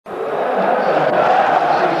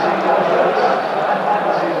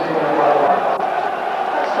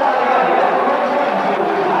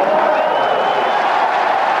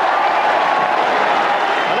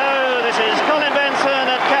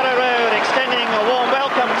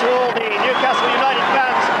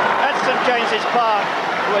Barclays Park,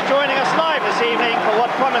 who are joining us live this evening for what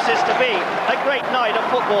promises to be a great night of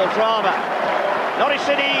football drama. Norwich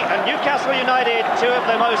City and Newcastle United, two of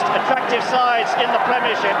the most attractive sides in the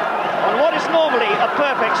Premiership, on what is normally a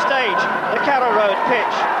perfect stage, the Carrow Road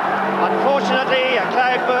pitch. Unfortunately, a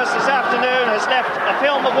cloudburst this afternoon has left a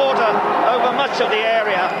film of water over much of the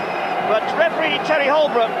area, but referee Terry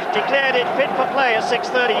Holbrook declared it fit for play at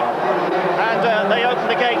 6:30, and they opened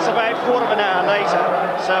the gates about quarter of an hour later.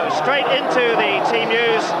 So straight into the team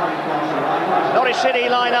news. Norwich City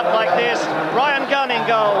line up like this: Brian Gunn in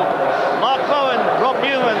goal, Mark Bowen, Rob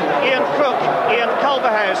Newman, Ian Crook, Ian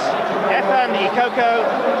Culverhouse, Efan Ikoko,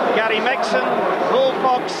 Gary Mexon, Paul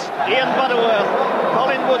Fox, Ian Butterworth,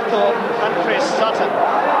 Colin Woodthorpe and Chris Sutton.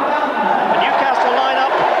 The Newcastle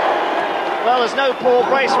line-up, well, there's no Paul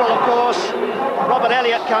Bracewell, of course. Robert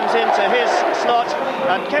Elliott comes into his slot,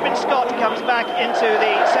 and Kevin Scott comes back into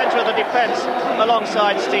the centre of the defence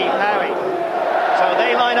alongside Steve Howie. So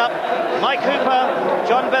they line up: Mike Hooper,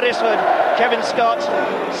 John Beresford, Kevin Scott,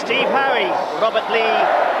 Steve Howie, Robert Lee,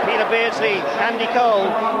 Peter Beardsley, Andy Cole,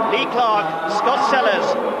 Lee Clark, Scott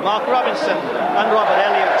Sellers, Mark Robinson and Robert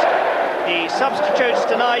Elliott. The substitutes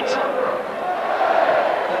tonight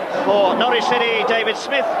for Norwich City: David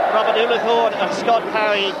Smith, Robert Ullathorne and Scott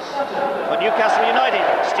Howie. For Newcastle United: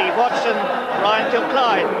 Steve Watson, Ryan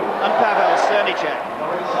Kilcline and Pavel Sternicek.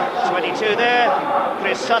 22 there,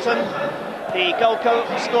 Chris Sutton, the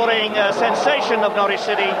goal-scoring sensation of Norwich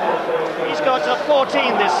City. He's got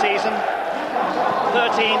 14 this season,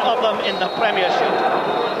 13 of them in the Premiership.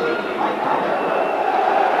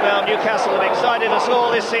 Well, Newcastle have excited us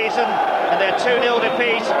all this season, and their 2-0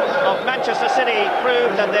 defeat of Manchester City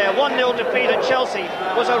proved that their 1-0 defeat at Chelsea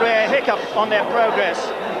was a rare hiccup on their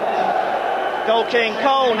progress. Goal King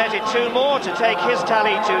Cole netted 2 more to take his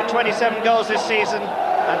tally to 27 goals this season,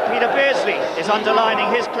 and Peter Beardsley is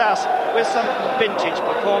underlining his class with some vintage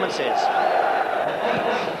performances.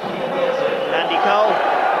 Andy Cole,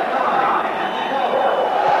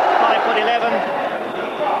 5'11",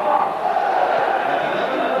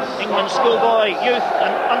 England schoolboy, youth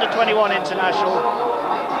and under-21 international.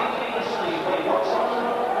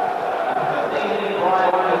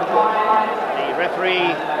 The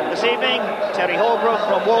referee this evening, Terry Holbrook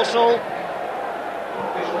from Walsall.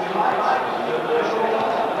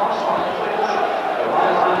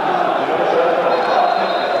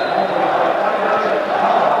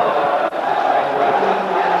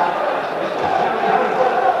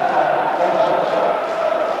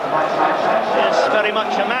 Very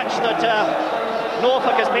much a match that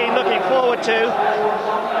Norfolk has been looking forward to,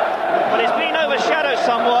 but it's been overshadowed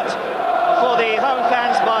somewhat for the home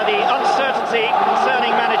fans by the uncertainty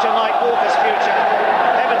concerning manager Mike Walker's future,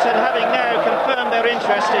 Everton having now confirmed their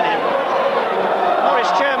interest in him.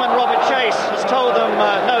 Norwich chairman Robert Chase has told them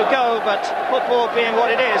no go, but football being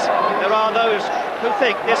what it is, there are those who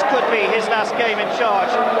think this could be his last game in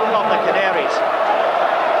charge of the Canaries.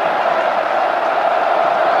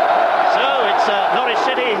 Norwich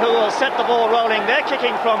City who will set the ball rolling. They're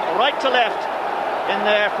kicking from right to left in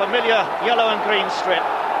their familiar yellow and green strip.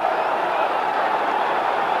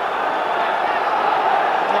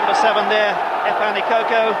 Number 7 there, Efan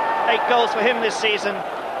Ikoko, 8 goals for him this season.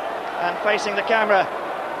 And facing the camera,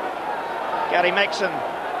 Gary Mexon,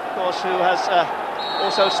 of course, who has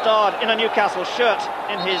also starred in a Newcastle shirt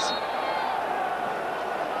in his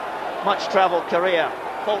much-travelled career.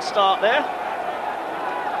 False start there.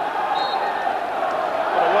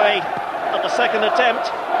 At the second attempt,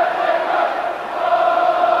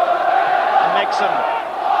 and Mexon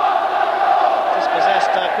dispossessed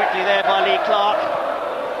quickly there by Lee Clark.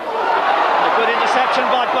 And a good interception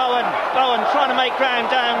by Bowen. Bowen trying to make ground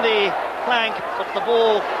down the flank, but the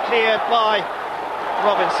ball cleared by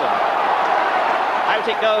Robinson. Out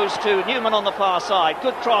it goes to Newman on the far side.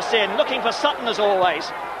 Good cross in, looking for Sutton as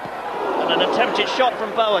always, and an attempted shot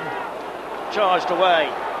from Bowen charged away.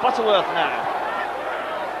 Butterworth now.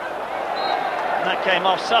 And that came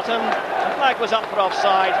off Sutton. The flag was up for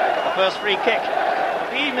offside. The first free kick of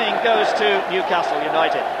the evening goes to Newcastle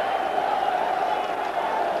United.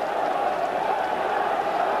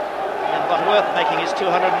 Ian Butterworth making his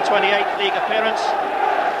 228th league appearance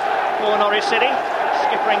for Norwich City,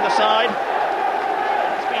 skippering the side.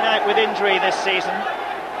 He's been out with injury this season.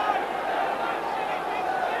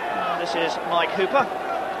 And this is Mike Hooper,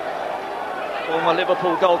 former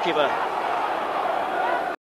Liverpool goalkeeper.